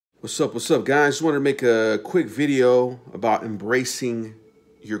What's up, guys? Just wanted to make a quick video about embracing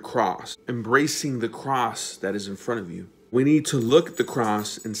your cross, embracing the cross that is in front of you. We need to look at the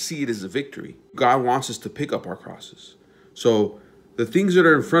cross and see it as a victory. God wants us to pick up our crosses. So the things that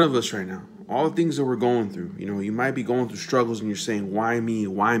are in front of us right now, all the things that we're going through, you might be going through struggles and you're saying, why me?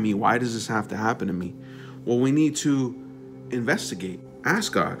 Why me? Why does this have to happen to me? Well, we need to investigate.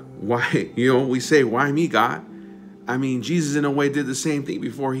 Ask God, why? We say, why me, God? I mean, Jesus in a way did the same thing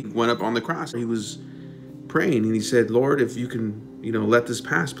before he went up on the cross. He was praying and he said, Lord, if you can, let this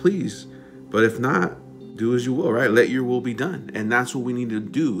pass, please. But if not, do as you will, right? Let your will be done. And that's what we need to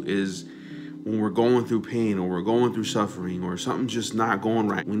do is when we're going through pain or we're going through suffering or something's just not going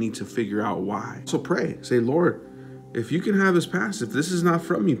right, we need to figure out why. So pray, say, Lord, if you can have this pass, if this is not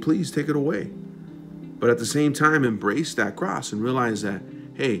from me, please take it away. But at the same time, embrace that cross and realize that,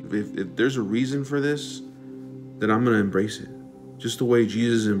 hey, if there's a reason for this, then I'm going to embrace it. Just the way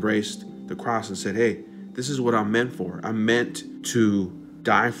Jesus embraced the cross and said, hey, this is what I'm meant for. I'm meant to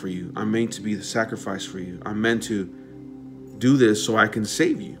die for you. I'm meant to be the sacrifice for you. I'm meant to do this so I can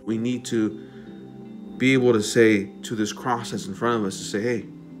save you. We need to be able to say to this cross that's in front of us to say, hey,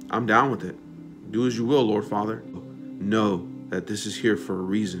 I'm down with it. Do as you will, Lord Father. Know that this is here for a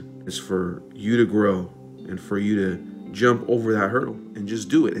reason. It's for you to grow and for you to jump over that hurdle and just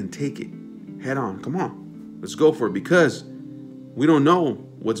do it and take it head on. Come on. Let's go for it, because we don't know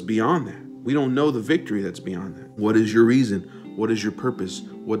what's beyond that. We don't know the victory that's beyond that. What is your reason? What is your purpose?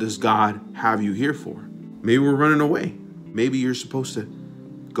 What does God have you here for? Maybe we're running away. Maybe you're supposed to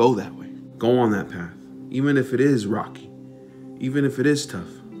go that way. Go on that path. Even if it is rocky, even if it is tough.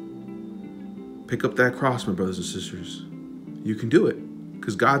 Pick up that cross, my brothers and sisters. You can do it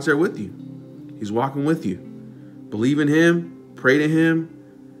because God's there with you. He's walking with you. Believe in him. Pray to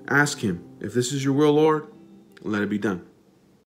him. Ask him, if this is your will, Lord, let it be done.